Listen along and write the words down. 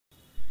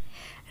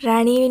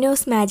റാണി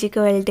Vinos magic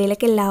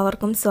വേൾഡിലേക്ക്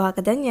എല്ലാവർക്കും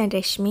സ്വാഗതം. ഞാൻ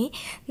രശ്മി.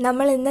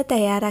 നമ്മൾ ഇന്ന്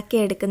തയ്യാറാക്കി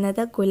എടുക്കുന്നത്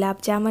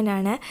ഗുലാബ്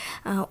ജാമുനാണ്.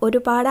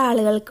 ഒരുപാട്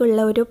ആളുകൾക്കുള്ള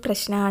ഒരു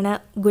പ്രശ്നമാണ്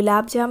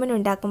ഗുലാബ് ജാമുൻ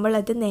ഉണ്ടാക്കുമ്പോൾ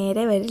അത്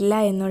നേരെ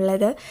വരില്ല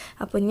എന്നുള്ളത്.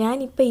 അപ്പോൾ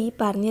ഞാനിപ്പോൾ ഈ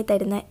പറഞ്ഞു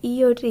തരുന്ന ഈ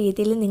ഒരു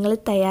രീതിയിൽ നിങ്ങൾ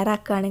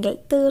തയ്യാറാക്കുകയാണെങ്കിൽ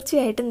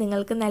തീർച്ചയായിട്ടും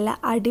നിങ്ങൾക്ക് നല്ല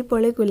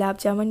അടിപൊളി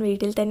ഗുലാബ് ജാമുൻ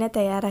വീട്ടിൽ തന്നെ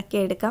തയ്യാറാക്കി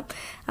എടുക്കാം.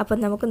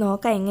 അപ്പോൾ നമുക്ക്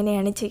നോക്കാം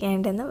എങ്ങനെയാണ്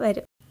ചെയ്യേണ്ടതെന്ന്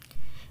വരും.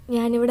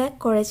 ഞാനിവിടെ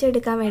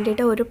കുഴച്ചെടുക്കാൻ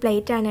വേണ്ടിയിട്ട് ഒരു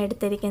പ്ലേറ്റാണ്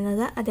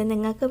എടുത്തിരിക്കുന്നത്. അത്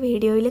നിങ്ങൾക്ക്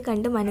വീഡിയോയിൽ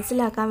കണ്ട്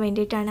മനസ്സിലാക്കാൻ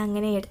വേണ്ടിയിട്ടാണ്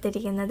അങ്ങനെ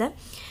എടുത്തിരിക്കുന്നത്.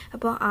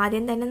 അപ്പോൾ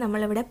ആദ്യം തന്നെ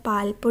നമ്മളിവിടെ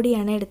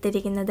പാൽപ്പൊടിയാണ്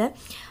എടുത്തിരിക്കുന്നത്.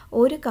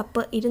 ഒരു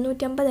കപ്പ്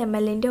 250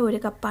 ml ഒരു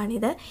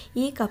കപ്പാണിത്.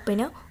 ഈ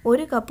കപ്പിന്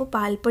ഒരു കപ്പ്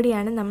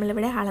പാൽപ്പൊടിയാണ്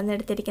നമ്മളിവിടെ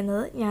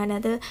അളന്നെടുത്തിരിക്കുന്നത്.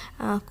 ഞാനത്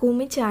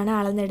കുമിച്ചാണ്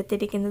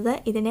അളന്നെടുത്തിരിക്കുന്നത്.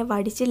 ഇതിനെ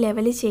വടിച്ച്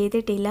ലെവൽ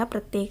ചെയ്തിട്ടില്ല,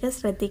 പ്രത്യേകം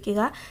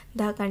ശ്രദ്ധിക്കുക.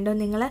 ഇതാ കണ്ടോ,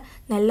 നിങ്ങൾ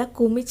നല്ല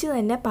കുമിച്ച്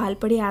തന്നെ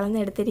പാൽപ്പൊടി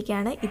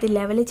അളന്നെടുത്തിരിക്കുകയാണ്. ഇത്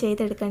ലെവൽ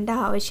ചെയ്തെടുക്കേണ്ട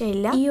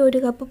ആവശ്യമില്ല. ഈ ഒരു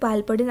കപ്പ്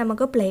പാൽപ്പൊടി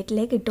നമുക്ക്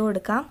പ്ലേറ്റിലേക്ക് ഇട്ട്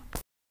കൊടുക്കാം.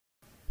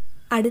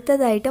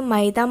 അടുത്തതായിട്ട്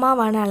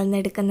മൈദാമാവാണ്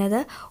അളന്നെടുക്കുന്നത്.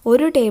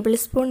 1 ടേബിൾ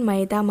സ്പൂൺ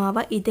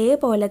മൈദാമാവ്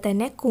ഇതേപോലെ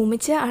തന്നെ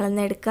കുമിച്ച്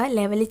അളന്നെടുക്കുക,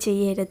 ലെവൽ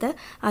ചെയ്യരുത്.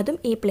 അതും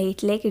ഈ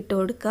പ്ലേറ്റിലേക്ക് ഇട്ട്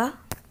കൊടുക്കുക.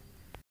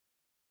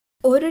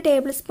 1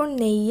 ടേബിൾ സ്പൂൺ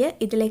നെയ്യ്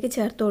ഇതിലേക്ക്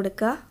ചേർത്ത്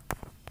കൊടുക്കുക.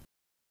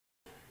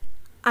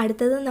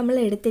 അടുത്തത് നമ്മൾ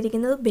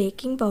എടുത്തിരിക്കുന്നത്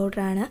ബേക്കിംഗ്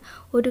പൗഡറാണ്.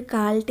 ഒരു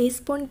 1/4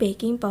 ടീസ്പൂൺ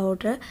ബേക്കിംഗ്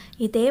പൗഡർ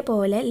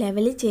ഇതേപോലെ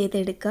ലെവൽ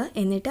ചെയ്തെടുക്കുക.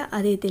 എന്നിട്ട്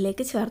അത്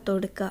ഇതിലേക്ക് ചേർത്ത്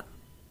കൊടുക്കുക.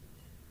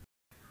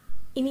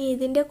 ഇനി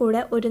ഇതിൻ്റെ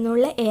കൂടെ ഒരു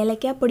നുള്ള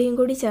ഏലക്കാപ്പൊടിയും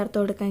കൂടി ചേർത്ത്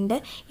കൊടുക്കുന്നുണ്ട്.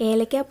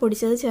 ഏലക്ക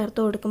പൊടിച്ചത് ചേർത്ത്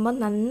കൊടുക്കുമ്പോൾ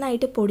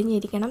നന്നായിട്ട്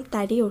പൊടിഞ്ഞിരിക്കണം,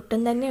 തരി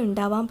ഒട്ടും തന്നെ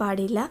ഉണ്ടാവാൻ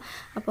പാടില്ല.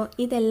 അപ്പോൾ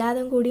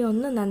ഇതെല്ലാതും കൂടി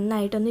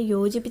നന്നായിട്ടൊന്ന്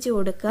യോജിപ്പിച്ച്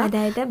കൊടുക്കുക.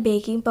 അതായത്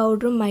ബേക്കിംഗ്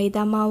പൗഡറും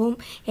മൈദാമാവും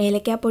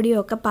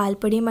ഏലക്കാപ്പൊടിയും ഒക്കെ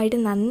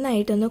പാൽപ്പൊടിയുമായിട്ട്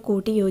നന്നായിട്ടൊന്ന്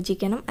കൂട്ടി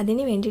യോജിക്കണം.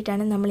 അതിന്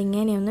വേണ്ടിയിട്ടാണ് നമ്മൾ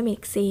ഇങ്ങനെയൊന്ന്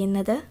മിക്സ്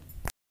ചെയ്യുന്നത്.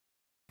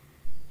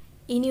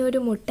 ഇനി ഒരു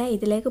മുട്ട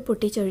ഇതിലേക്ക്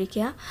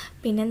പൊട്ടിച്ചൊഴിക്കുക.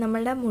 പിന്നെ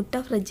നമ്മളുടെ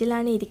മുട്ട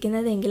ഫ്രിഡ്ജിലാണ്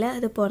ഇരിക്കുന്നതെങ്കിൽ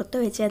അത് പുറത്ത്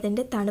വെച്ച്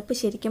അതിൻ്റെ തണുപ്പ്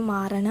ശരിക്കും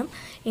മാറണം.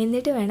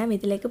 എന്നിട്ട് വേണം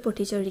ഇതിലേക്ക്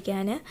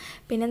പൊട്ടിച്ചൊഴിക്കാൻ.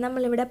 പിന്നെ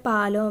നമ്മളിവിടെ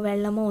പാലോ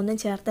വെള്ളമോ ഒന്നും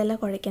ചേർത്തല്ല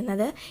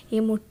കുഴയ്ക്കുന്നത്. ഈ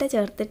മുട്ട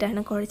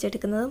ചേർത്തിട്ടാണ്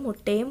കുഴച്ചെടുക്കുന്നത്.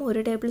 മുട്ടയും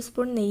 1 ടേബിൾ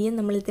സ്പൂൺ നെയ്യും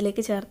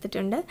നമ്മളിതിലേക്ക്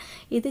ചേർത്തിട്ടുണ്ട്.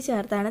 ഇത്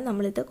ചേർത്താണ്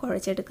നമ്മളിത്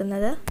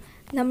കുഴച്ചെടുക്കുന്നത്.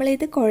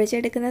 നമ്മളിത്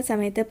കുഴച്ചെടുക്കുന്ന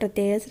സമയത്ത്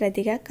പ്രത്യേകം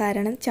ശ്രദ്ധിക്കുക.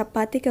 കാരണം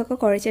ചപ്പാത്തിക്കൊക്കെ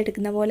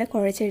കുഴച്ചെടുക്കുന്ന പോലെ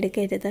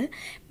കുഴച്ചെടുക്കരുത്,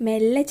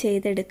 മെല്ലെ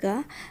ചെയ്തെടുക്കുക.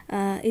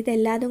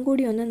 ഇതെല്ലാതും കൂടി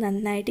ഒന്ന്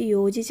നന്നായിട്ട്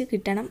യോജിച്ച്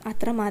കിട്ടണം,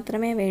 അത്ര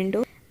മാത്രമേ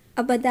വേണ്ടൂ.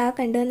 അപ്പോൾ അതാ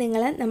കണ്ടോ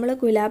നമ്മൾ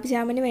ഗുലാബ്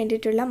ജാമുന്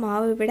വേണ്ടിയിട്ടുള്ള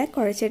മാവ് ഇവിടെ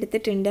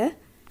കുഴച്ചെടുത്തിട്ടുണ്ട്.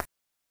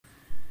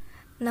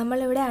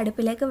 നമ്മളിവിടെ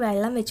അടുപ്പിലേക്ക്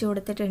വെള്ളം വെച്ച്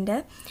കൊടുത്തിട്ടുണ്ട്.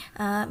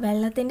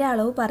 വെള്ളത്തിൻ്റെ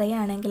അളവ്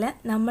പറയുകയാണെങ്കിൽ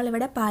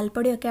നമ്മളിവിടെ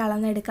പാൽപ്പൊടിയൊക്കെ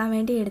അളന്നെടുക്കാൻ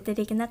വേണ്ടി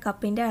എടുത്തിരിക്കുന്ന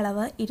കപ്പിൻ്റെ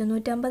അളവ്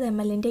 250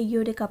 ml ഈ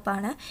ഒരു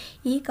കപ്പാണ്.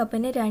 ഈ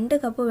കപ്പിന് 2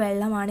 കപ്പ്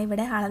വെള്ളമാണ്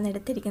ഇവിടെ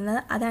അളന്നെടുത്തിരിക്കുന്നത്.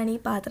 അതാണ് ഈ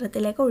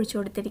പാത്രത്തിലേക്ക് ഒഴിച്ചു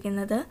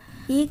കൊടുത്തിരിക്കുന്നത്.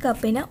 ഈ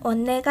കപ്പിന്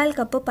 1/4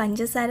 കപ്പ്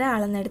പഞ്ചസാര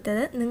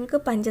അളന്നെടുത്തത്. നിങ്ങൾക്ക്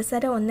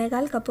പഞ്ചസാര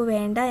 1/4 കപ്പ്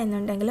വേണ്ട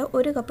എന്നുണ്ടെങ്കിൽ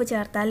 1 കപ്പ്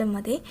ചേർത്താലും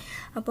മതി.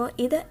 അപ്പോൾ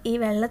ഇത് ഈ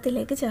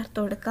വെള്ളത്തിലേക്ക് ചേർത്ത്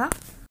കൊടുക്കുക.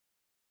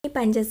 ഈ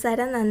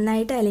പഞ്ചസാര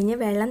നന്നായിട്ട് അലിഞ്ഞ്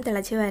വെള്ളം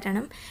തിളച്ച്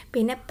വരണം.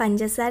 പിന്നെ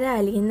പഞ്ചസാര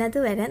അലിയുന്നത്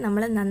വരെ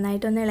നമ്മൾ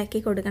നന്നായിട്ടൊന്ന് ഇളക്കി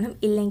കൊടുക്കണം,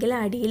 ഇല്ലെങ്കിൽ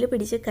അടിയിൽ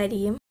പിടിച്ച്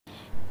കരിയും.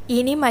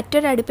 ഇനി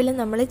മറ്റൊരടുപ്പിൽ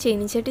നമ്മൾ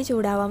ചീനിച്ചട്ടി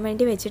ചൂടാവാൻ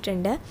വേണ്ടി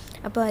വെച്ചിട്ടുണ്ട്.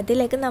 അപ്പോൾ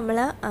അതിലേക്ക് നമ്മൾ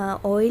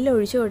ഓയിൽ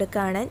ഒഴിച്ചു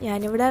കൊടുക്കുകയാണ്.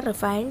 ഞാനിവിടെ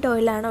റിഫൈൻഡ്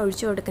ഓയിലാണ്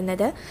ഒഴിച്ചു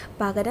കൊടുക്കുന്നത്.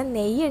 പകരം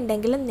നെയ്യ്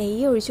ഉണ്ടെങ്കിലും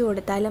നെയ്യ് ഒഴിച്ചു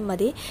കൊടുത്താലും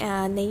മതി.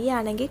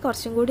 നെയ്യാണെങ്കിൽ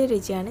കുറച്ചും കൂടി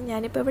രുചിയാണ്.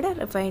 ഞാനിപ്പോൾ ഇവിടെ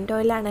റിഫൈൻഡ്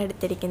ഓയിലാണ്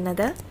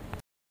എടുത്തിരിക്കുന്നത്.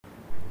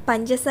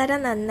 പഞ്ചസാര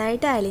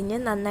നന്നായിട്ട് അലിഞ്ഞ്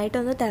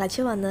നന്നായിട്ടൊന്ന്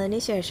തിളച്ച് വന്നതിന്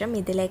ശേഷം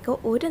ഇതിലേക്ക്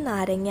ഒരു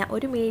നാരങ്ങ,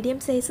 ഒരു മീഡിയം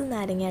സൈസ്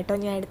നാരങ്ങ കേട്ടോ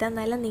ഞാൻ എടുത്താൽ,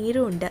 നല്ല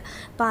നീരുമുണ്ട്.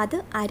 അപ്പോൾ അത്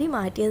അരി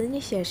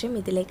മാറ്റിയതിന് ശേഷം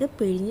ഇതിലേക്ക്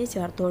പിഴിഞ്ഞ്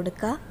ചേർത്ത്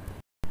കൊടുക്കുക.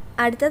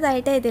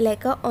 അടുത്തതായിട്ട്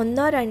ഇതിലേക്ക്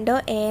 1-2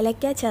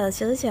 ഏലക്ക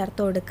ചതച്ചത്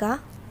ചേർത്ത് കൊടുക്കുക.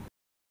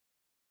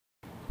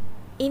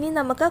 ഇനി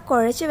നമുക്ക്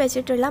കുഴച്ച്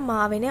വെച്ചിട്ടുള്ള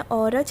മാവിനെ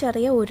ഓരോ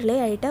ചെറിയ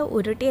ഉരുളയായിട്ട്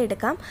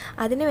ഉരുട്ടിയെടുക്കാം.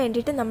 അതിന്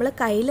വേണ്ടിയിട്ട് നമ്മൾ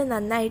കയ്യിൽ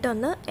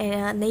നന്നായിട്ടൊന്ന്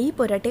നെയ്യ്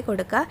പുരട്ടി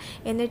കൊടുക്കുക.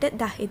 എന്നിട്ട്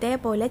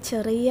ഇതേപോലെ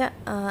ചെറിയ,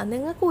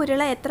 നിങ്ങൾക്ക്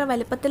ഉരുള എത്ര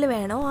വലുപ്പത്തിൽ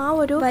വേണോ ആ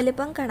ഒരു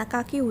വലുപ്പം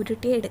കണക്കാക്കി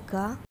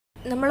ഉരുട്ടിയെടുക്കുക.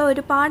 നമ്മൾ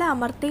ഒരുപാട്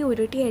അമർത്തി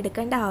ഉരുട്ടി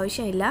എടുക്കേണ്ട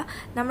ആവശ്യമില്ല.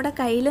 നമ്മുടെ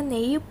കയ്യിൽ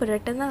നെയ്യ്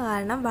പുരട്ടുന്ന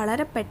കാരണം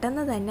വളരെ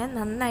പെട്ടെന്ന് തന്നെ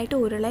നന്നായിട്ട്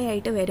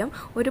ഉരുളയായിട്ട് വരും.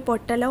 ഒരു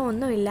പൊട്ടലോ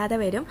ഒന്നും ഇല്ലാതെ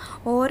വരും.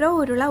 ഓരോ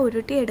ഉരുള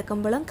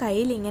ഉരുട്ടിയെടുക്കുമ്പോഴും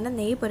കയ്യിൽ ഇങ്ങനെ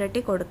നെയ്യ്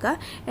പുരട്ടി കൊടുക്കുക.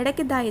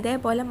 ഇടയ്ക്ക്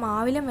ഇതേപോലെ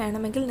മാവിലും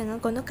വേണമെങ്കിൽ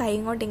നിങ്ങൾക്കൊന്ന് കൈ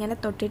കൊണ്ട് ഇങ്ങനെ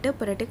തൊട്ടിട്ട്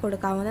പുരട്ടി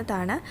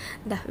കൊടുക്കാവുന്നതാണ്.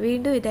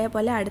 വീണ്ടും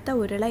ഇതേപോലെ അടുത്ത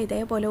ഉരുള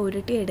ഇതേപോലെ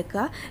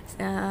ഉരുട്ടിയെടുക്കുക.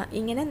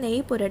 ഇങ്ങനെ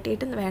നെയ്യ്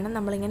പുരട്ടിയിട്ട് വേണം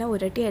നമ്മളിങ്ങനെ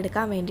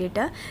ഉരുട്ടിയെടുക്കാൻ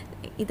വേണ്ടിയിട്ട്.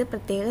 ഇത്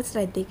പ്രത്യേകം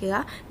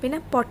ശ്രദ്ധിക്കുക.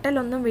 പിന്നെ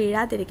പൊട്ടലൊന്നും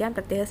വീഴാതിരിക്കാൻ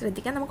പ്രത്യേകം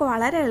ശ്രദ്ധിക്കാം. നമുക്ക്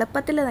വളരെ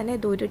എളുപ്പത്തിൽ തന്നെ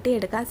ഇത്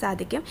ഉരുട്ടിയെടുക്കാൻ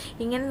സാധിക്കും.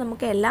 ഇങ്ങനെ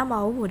നമുക്ക് എല്ലാ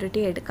മാവും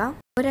ഉരുട്ടിയെടുക്കാം.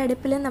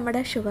 ഒരടുപ്പിൽ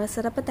നമ്മുടെ ഷുഗർ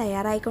സിറപ്പ്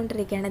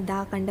തയ്യാറായിക്കൊണ്ടിരിക്കുകയാണ്. ഇതാ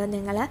കണ്ടോ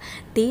നിങ്ങൾ,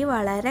 തീ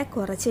വളരെ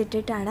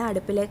കുറച്ചിട്ടിട്ടാണ്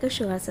അടുപ്പിലേക്ക്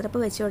ഷുഗർ സിറപ്പ്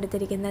വെച്ച്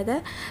കൊടുത്തിരിക്കുന്നത്.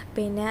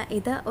 പിന്നെ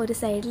ഇത് ഒരു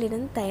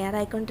സൈഡിലിരുന്ന്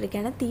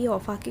തയ്യാറായിക്കൊണ്ടിരിക്കുകയാണ്. തീ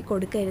ഓഫാക്കി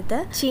കൊടുക്കരുത്.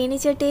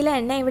 ചീനിച്ചട്ടിയിലെ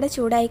എണ്ണ ഇവിടെ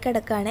ചൂടായി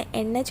കിടക്കുകയാണ്.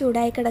 എണ്ണ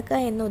ചൂടായി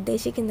കിടക്കുക എന്ന്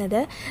ഉദ്ദേശിക്കുന്നത്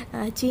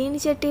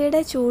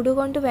ചീനിച്ചട്ടിയുടെ ചൂട്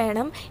കൊണ്ട്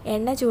വേണം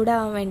എണ്ണ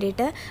ചൂടാവാൻ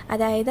വേണ്ടിയിട്ട്.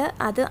 അതായത്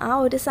ആ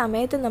ഒരു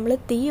സമയത്ത് നമ്മൾ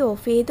തീ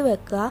ഓഫ് ചെയ്ത്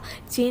വെക്കുക.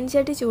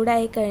 ചീനിച്ചട്ടി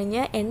ചൂടായി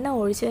കഴിഞ്ഞ് എണ്ണ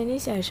ഒഴിച്ചതിന്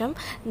ശേഷം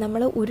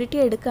നമ്മൾ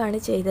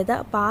ഉരുട്ടിയെടുക്കുകയാണ് ചെയ്തത്.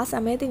 അപ്പോൾ ആ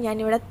സമയത്ത്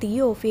ഞാനിവിടെ തീ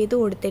ഓഫ് ചെയ്ത്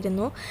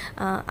കൊടുത്തിരുന്നു.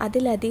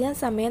 അതിലധികം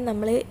സമയം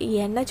നമ്മൾ ഈ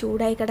എണ്ണ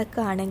ചൂടായി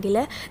കിടക്കുകയാണെങ്കിൽ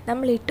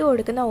നമ്മൾ ഇട്ട്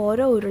കൊടുക്കുന്ന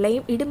ഓരോ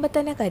ഉരുളയും ഇടുമ്പോൾ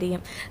തന്നെ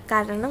കരിയും.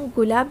 കാരണം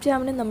ഗുലാബ്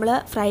ജാമുൻ നമ്മൾ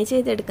ഫ്രൈ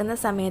ചെയ്തെടുക്കുന്ന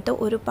സമയത്ത്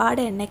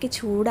ഒരുപാട് എണ്ണയ്ക്ക്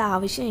ചൂട്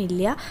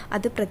ആവശ്യമില്ല.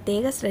 അത്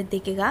പ്രത്യേകം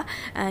ശ്രദ്ധിക്കുക.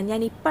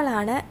 ഞാൻ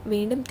ഇപ്പോഴാണ്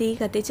വീണ്ടും തീ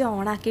കത്തിച്ച്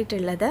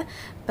ഓണാക്കിയിട്ടുള്ളത്.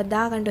 അപ്പോൾ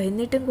ഇതാ കണ്ടോ,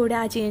 എന്നിട്ടും കൂടി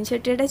ആ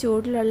ചീനച്ചട്ടിയുടെ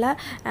ചൂടിലുള്ള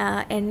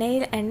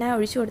എണ്ണ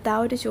ഒഴിച്ചു കൊടുത്ത ആ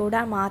ഒരു ചൂട്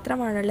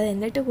മാത്രമാണുള്ളത്.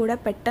 എന്നിട്ട് കൂടെ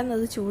പെട്ടെന്ന്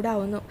അത്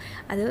ചൂടാവുന്നു.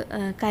 അത്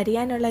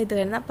കരിയാനുള്ള ഇത്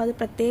വരുന്നത്. അപ്പോൾ അത്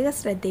പ്രത്യേകം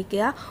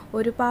ശ്രദ്ധിക്കുക.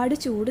 ഒരുപാട്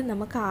ചൂട്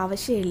നമുക്ക്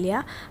ആവശ്യമില്ല.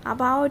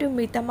 അപ്പോൾ ആ ഒരു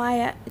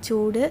മിതമായ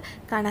ചൂട്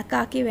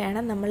കണക്കാക്കി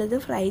വേണം നമ്മളിത്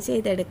ഫ്രൈ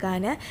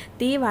ചെയ്തെടുക്കാൻ.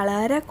 തീ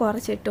വളരെ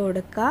കുറച്ചിട്ട്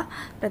കൊടുക്കുക.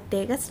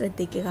 പ്രത്യേകം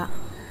ശ്രദ്ധിക്കുക.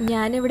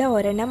 ഞാനിവിടെ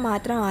ഒരെണ്ണം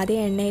മാത്രം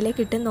ആദ്യം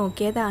എണ്ണയിലേക്ക് ഇട്ട്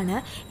നോക്കിയതാണ്.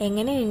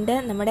 എങ്ങനെയുണ്ട്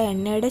നമ്മുടെ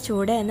എണ്ണയുടെ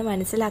ചൂട് എന്ന്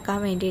മനസ്സിലാക്കാൻ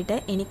വേണ്ടിയിട്ട്.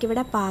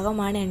 എനിക്കിവിടെ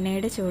പാകമാണ്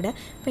എണ്ണയുടെ ചൂട്.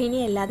 അപ്പോൾ ഇനി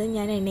എല്ലാതും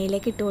ഞാൻ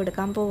എണ്ണയിലേക്ക് ഇട്ട്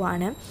കൊടുക്കാൻ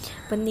പോവാണ്.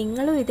 അപ്പം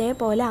നിങ്ങളും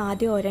ഇതേപോലെ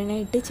ആദ്യം ഒരെണ്ണം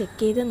ഇട്ട് ചെക്ക്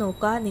ചെയ്ത്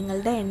നോക്കുക,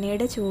 നിങ്ങളുടെ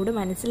എണ്ണയുടെ ചൂട്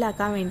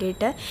മനസ്സിലാക്കാൻ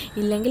വേണ്ടിയിട്ട്.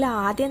 ഇല്ലെങ്കിൽ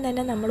ആദ്യം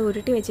തന്നെ നമ്മൾ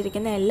ഉരുട്ടി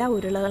വെച്ചിരിക്കുന്ന എല്ലാ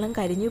ഉരുളകളും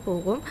കരിഞ്ഞു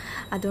പോകും.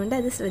 അതുകൊണ്ട്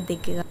അത്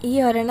ശ്രദ്ധിക്കുക. ഈ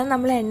ഒരെണ്ണം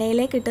നമ്മൾ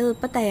എണ്ണയിലേക്ക് ഇട്ടത്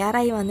ഇപ്പോൾ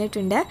തയ്യാറായി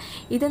വന്നിട്ടുണ്ട്.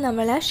 ഇത്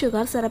നമ്മൾ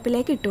ഷുഗർ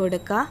സിറപ്പിലേക്ക് ഇട്ട്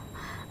കൊടുക്കുക.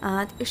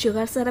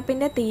 ഷുഗർ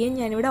സിറപ്പിൻ്റെ തീയും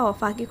ഞാനിവിടെ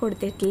ഓഫാക്കി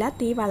കൊടുത്തിട്ടില്ല.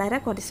 തീ വളരെ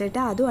കുറച്ചിട്ട്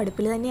അതും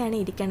അടുപ്പിൽ തന്നെയാണ്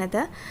ഇരിക്കണത്.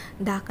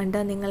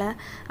 ഇതാക്കണ്ടോ നിങ്ങൾ.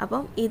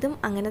 അപ്പം ഇതും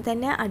അങ്ങനെ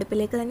തന്നെ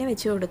അടുപ്പിലേക്ക് തന്നെ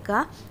വെച്ച്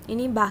കൊടുക്കുക.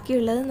 ഇനി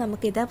ബാക്കിയുള്ളത്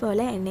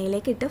നമുക്കിതേപോലെ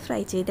എണ്ണയിലേക്ക് ഇട്ട്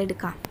ഫ്രൈ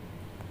ചെയ്തെടുക്കാം.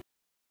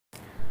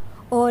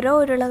 ഓരോ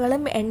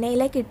ഉരുളകളും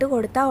എണ്ണയിലേക്ക് ഇട്ട്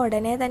കൊടുത്താൽ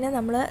ഉടനെ തന്നെ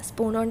നമ്മൾ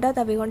സ്പൂൺ കൊണ്ടോ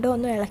തവി കൊണ്ടോ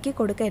ഒന്നും ഇളക്കി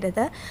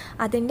കൊടുക്കരുത്.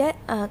 അതിൻ്റെ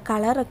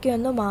കളറൊക്കെ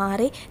ഒന്ന്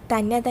മാറി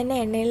തന്നെ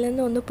എണ്ണയിൽ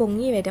നിന്ന് ഒന്ന്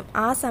പൊങ്ങി വരും.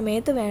 ആ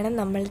സമയത്ത് വേണം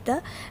നമ്മൾക്ക്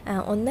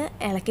ഒന്ന്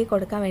ഇളക്കി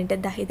കൊടുക്കാൻ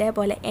വേണ്ടി.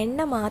 ഇതേപോലെ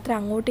എണ്ണ മാത്രം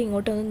അങ്ങോട്ടും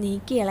ഇങ്ങോട്ടും ഒന്ന്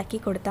നീക്കി ഇളക്കി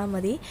കൊടുത്താൽ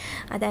മതി.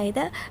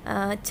 അതായത്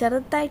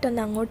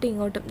ചെറുതായിട്ടൊന്ന് അങ്ങോട്ടും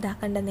ഇങ്ങോട്ടും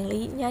ഇതാക്കണ്ട. നിങ്ങൾ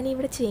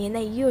ഞാനിവിടെ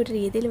ചെയ്യുന്ന ഈ ഒരു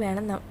രീതിയിൽ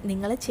വേണം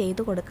നിങ്ങൾ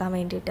ചെയ്ത് കൊടുക്കാൻ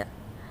വേണ്ടിയിട്ട്.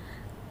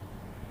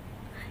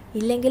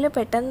 ഇല്ലെങ്കിൽ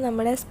പെട്ടെന്ന്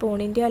നമ്മുടെ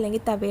സ്പൂണിൻ്റെയോ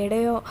അല്ലെങ്കിൽ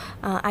തവയുടെയോ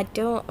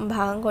അറ്റവും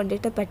ഭാഗം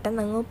കൊണ്ടിട്ട്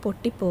പെട്ടെന്ന് അങ്ങ്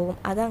പൊട്ടിപ്പോകും.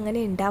 അതങ്ങനെ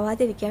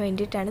ഉണ്ടാവാതിരിക്കാൻ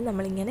വേണ്ടിയിട്ടാണ്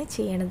നമ്മളിങ്ങനെ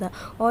ചെയ്യണത്.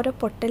 ഓരോ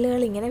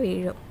പൊട്ടലുകൾ ഇങ്ങനെ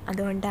വീഴും.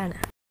 അതുകൊണ്ടാണ്.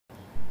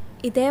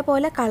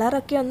 ഇതേപോലെ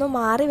കളറൊക്കെ ഒന്ന്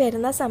മാറി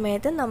വരുന്ന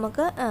സമയത്ത്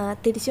നമുക്ക്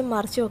തിരിച്ചും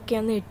മറിച്ചും ഒക്കെ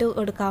ഒന്ന് ഇട്ട്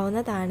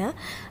കൊടുക്കാവുന്നതാണ്.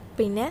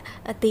 പിന്നെ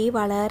തീ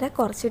വളരെ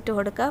കുറച്ചിട്ട്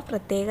കൊടുക്കുക.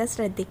 പ്രത്യേകം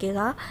ശ്രദ്ധിക്കുക.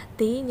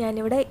 തീ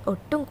ഞാനിവിടെ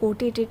ഒട്ടും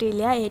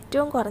കൂട്ടിയിട്ടിട്ടില്ല.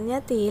 ഏറ്റവും കുറഞ്ഞ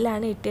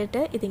തീയിലാണ്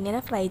ഇട്ടിട്ട്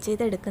ഇതിങ്ങനെ ഫ്രൈ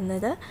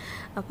ചെയ്തെടുക്കുന്നത്.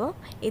 അപ്പോൾ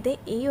ഇത്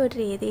ഈ ഒരു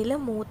രീതിയിൽ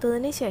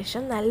മൂത്തതിന്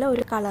ശേഷം നല്ല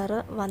ഒരു കളറ്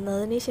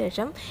വന്നതിന്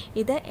ശേഷം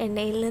ഇത്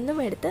എണ്ണയിൽ നിന്നും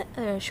എടുത്ത്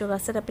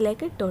ഷുഗർ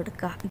സിറപ്പിലേക്ക് ഇട്ട്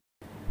കൊടുക്കുക.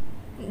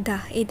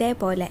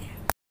 ഇതേപോലെ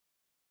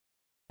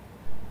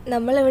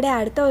നമ്മളിവിടെ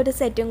അടുത്ത ഒരു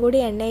സെറ്റും കൂടി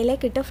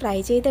എണ്ണയിലേക്ക് ഇട്ട് ഫ്രൈ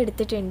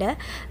ചെയ്തെടുത്തിട്ടുണ്ട്.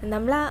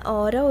 നമ്മൾ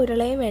ഓരോ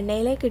ഉരുളയും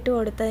എണ്ണയിലേക്ക് ഇട്ട്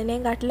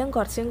കൊടുത്തതിനേക്കാട്ടിലും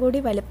കുറച്ചും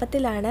കൂടി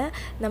വലുപ്പത്തിലാണ്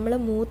നമ്മൾ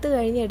മൂത്ത്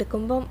കഴിഞ്ഞ്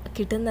എടുക്കുമ്പം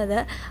കിട്ടുന്നത്.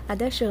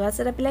 അത് ഷുഗർ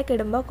സിറപ്പിലേക്ക്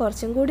ഇടുമ്പോൾ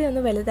കുറച്ചും കൂടി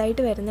ഒന്ന്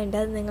വലുതായിട്ട് വരുന്നുണ്ട്.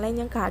 അത് നിങ്ങളെ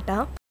ഞാൻ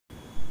കാട്ടാം.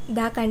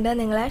 കണ്ടോ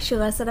നിങ്ങൾ,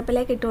 ഷുഗർ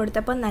സിറപ്പിലേക്ക് ഇട്ട്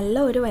കൊടുത്തപ്പോൾ നല്ല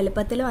ഒരു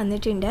വലുപ്പത്തിൽ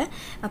വന്നിട്ടുണ്ട്.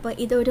 അപ്പോൾ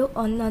ഇതൊരു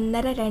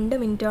 1-1.5-2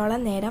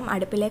 മിനിറ്റോളം നേരം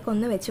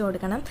അടുപ്പിലേക്കൊന്ന് വെച്ച്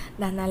കൊടുക്കണം.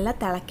 നല്ല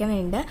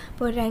തിളയ്ക്കണുണ്ട്.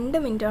 അപ്പോൾ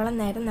 2 മിനിറ്റോളം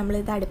നേരം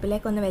നമ്മളിത്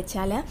അടുപ്പിലേക്കൊന്ന്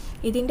വെച്ചാൽ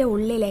ഇതിൻ്റെ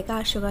ഉള്ളിലേക്ക്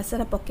ആ ഷുഗർ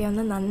സിറപ്പൊക്കെ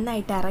ഒന്ന്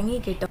നന്നായിട്ട് ഇറങ്ങി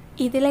കിട്ടും.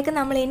 ഇതിലേക്ക്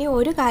നമ്മളിനി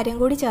ഒരു കാര്യം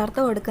കൂടി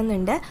ചേർത്ത്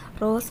കൊടുക്കുന്നുണ്ട്.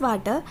 Rose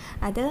water.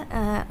 അത്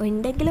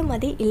ഉണ്ടെങ്കിലും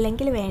മതി,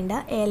 ഇല്ലെങ്കിൽ വേണ്ട.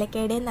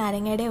 ഏലക്കയുടെയും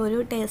നാരങ്ങയുടെയും ഒരു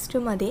ടേസ്റ്റ്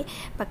മതി.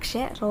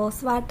 പക്ഷേ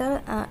റോസ് വാട്ടർ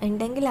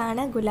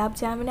ഉണ്ടെങ്കിലാണ് ഗുലാബ്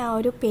ജാമുൻ ആ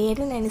ഒരു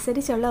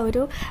പേരിനനുസരിച്ചുള്ള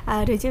ഒരു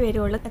രുചി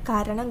വരുള്ളൂ.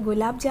 കാരണം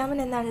ഗുലാബ് ജാമുൻ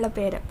എന്നാണുള്ള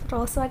പേര്.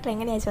 റോസ് വാട്ടർ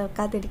എങ്ങനെയാണ്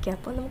ചേർക്കാതിരിക്കുക?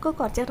 അപ്പോൾ നമുക്ക്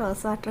കുറച്ച്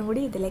റോസ് വാട്ടറും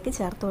കൂടി ഇതിലേക്ക്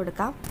ചേർത്ത്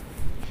കൊടുക്കാം.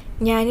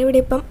 ഞാനിവിടെ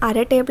ഇപ്പം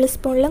 1/2 ടേബിൾ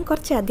സ്പൂണിലും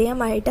കുറച്ച്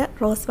അധികമായിട്ട്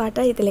റോസ്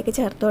വാട്ടർ ഇതിലേക്ക്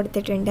ചേർത്ത്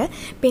കൊടുത്തിട്ടുണ്ട്.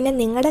 പിന്നെ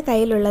നിങ്ങളുടെ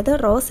കയ്യിലുള്ളത്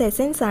റോസ്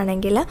എസൻസ്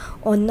ആണെങ്കിൽ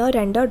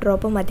 1-2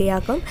 ഡ്രോപ്പ്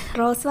മതിയാകും.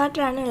 റോസ്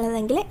വാട്ടർ ആണ്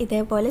ഉള്ളതെങ്കിൽ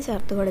ഇതേപോലെ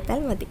ചേർത്ത്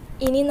കൊടുത്താൽ മതി.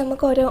 ഇനി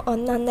നമുക്ക് ഒരു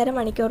 1-1.5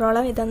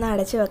 മണിക്കൂറോളം ഇതൊന്ന്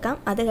അടച്ചു വെക്കാം.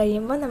 അത്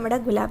കഴിയുമ്പോൾ നമ്മുടെ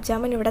ഗുലാബ്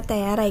ജാമുൻ ഇവിടെ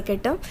തയ്യാറായി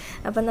കിട്ടും.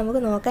 അപ്പം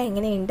നമുക്ക് നോക്കാം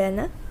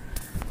എങ്ങനെയുണ്ടെന്ന്.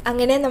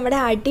 അങ്ങനെ നമ്മുടെ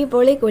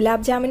അടിപൊളി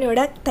ഗുലാബ് ജാമുൻ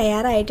ഇവിടെ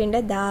തയ്യാറായിട്ടുണ്ട്.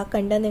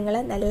 കണ്ട് നിങ്ങൾ,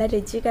 നല്ല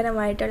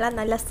രുചികരമായിട്ടുള്ള,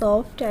 നല്ല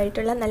സോഫ്റ്റ്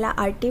ആയിട്ടുള്ള, നല്ല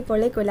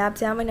അടിപൊളി ഗുലാബ്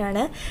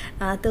ജാമുനാണ്.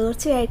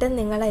 തീർച്ചയായിട്ടും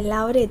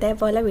നിങ്ങളെല്ലാവരും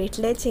ഇതേപോലെ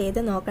വീട്ടിൽ ചെയ്ത്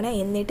നോക്കണം.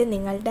 എന്നിട്ട്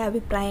നിങ്ങളുടെ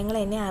അഭിപ്രായങ്ങൾ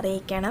എന്നെ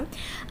അറിയിക്കണം.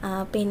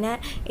 പിന്നെ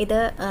ഇത്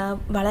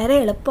വളരെ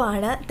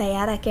എളുപ്പമാണ്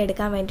തയ്യാറാക്കി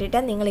എടുക്കാൻ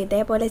വേണ്ടിയിട്ട്. നിങ്ങൾ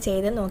ഇതേപോലെ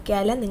ചെയ്ത്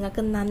നോക്കിയാൽ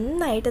നിങ്ങൾക്ക്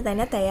നന്നായിട്ട്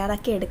തന്നെ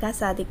തയ്യാറാക്കി എടുക്കാൻ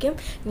സാധിക്കും.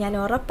 ഞാൻ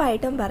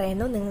ഉറപ്പായിട്ടും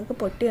പറയുന്നു, നിങ്ങൾക്ക്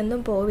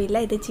പൊട്ടിയൊന്നും പോവില്ല.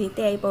 ഇത്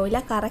ചീത്തയായി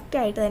പോവില്ല.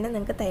 കറക്റ്റായിട്ട് തന്നെ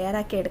നിങ്ങൾക്ക്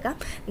തയ്യാറാക്കി എടുക്കാം.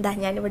 ഇതാ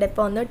ഞാനിവിടെ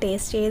ഇപ്പോൾ ഒന്ന്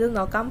ടേസ്റ്റ് ചെയ്ത്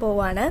നോക്കാൻ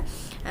പോവാണ്.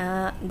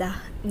 ഇതാ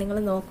നിങ്ങൾ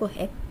നോക്കൂ,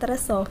 എത്ര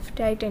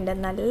സോഫ്റ്റായിട്ടുണ്ട്,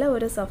 നല്ല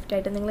ഒരു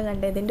സോഫ്റ്റായിട്ട്. നിങ്ങൾ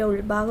കണ്ടോ, ഇതിൻ്റെ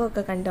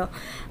ഉൾഭാഗമൊക്കെ കണ്ടോ?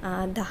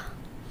 ഇതാ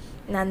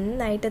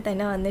നന്നായിട്ട്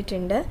തന്നെ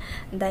വന്നിട്ടുണ്ട്.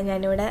 ഇതാ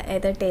ഞാനിവിടെ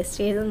ഇത് ടേസ്റ്റ്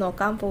ചെയ്ത്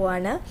നോക്കാൻ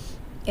പോവാണ്.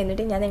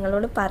 എന്നിട്ട് ഞാൻ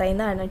നിങ്ങളോട്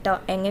പറയുന്നതാണ് കേട്ടോ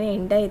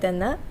എങ്ങനെയുണ്ട്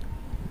ഇതെന്ന്.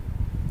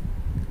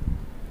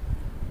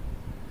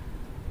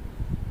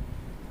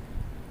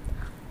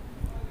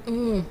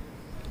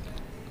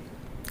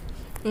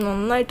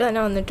 നന്നായിട്ട്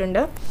തന്നെ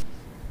വന്നിട്ടുണ്ട്.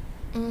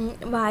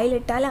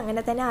 വായിലിട്ടാൽ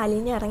അങ്ങനെ തന്നെ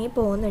അലിഞ്ഞിറങ്ങി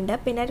പോകുന്നുണ്ട്.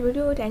 പിന്നെ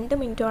ഒരു 2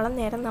 മിനിറ്റോളം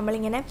നേരം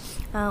നമ്മളിങ്ങനെ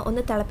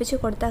ഒന്ന് തിളപ്പിച്ച്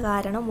കൊടുത്ത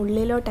കാരണം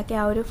ഉള്ളിലോട്ടൊക്കെ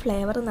ആ ഒരു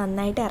ഫ്ലേവർ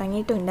നന്നായിട്ട്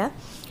ഇറങ്ങിയിട്ടുണ്ട്.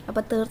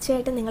 അപ്പോൾ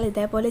തീർച്ചയായിട്ടും നിങ്ങൾ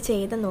ഇതേപോലെ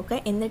ചെയ്ത് നോക്കുക.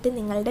 എന്നിട്ട്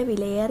നിങ്ങളുടെ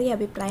വിലയേറിയ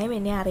അഭിപ്രായം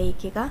എന്നെ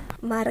അറിയിക്കുക,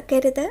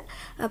 മറക്കരുത്.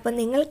 അപ്പോൾ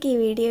നിങ്ങൾക്ക് ഈ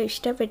വീഡിയോ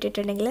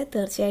ഇഷ്ടപ്പെട്ടിട്ടുണ്ടെങ്കിൽ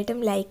തീർച്ചയായിട്ടും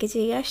ലൈക്ക്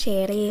ചെയ്യുക,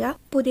 ഷെയർ ചെയ്യുക.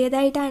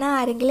 പുതിയതായിട്ടാണ്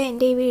ആരെങ്കിലും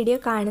എൻ്റെ ഈ വീഡിയോ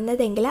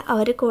കാണുന്നതെങ്കിൽ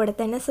അവർ കൂടെ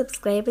തന്നെ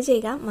സബ്സ്ക്രൈബ്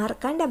ചെയ്യുക.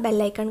 മറക്കാണ്ട്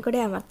ബെല്ലൈക്കൺ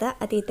കൂടെ അമർത്തുക.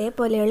 അത്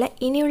ഇതേപോലെയുള്ള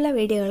ഇനിയുള്ള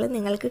വീഡിയോകൾ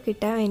നിങ്ങൾക്ക് കിട്ടാൻ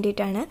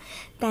വേണ്ടിയിട്ടാണ്.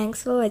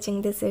 Thanks for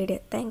watching this video.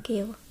 Thank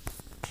you.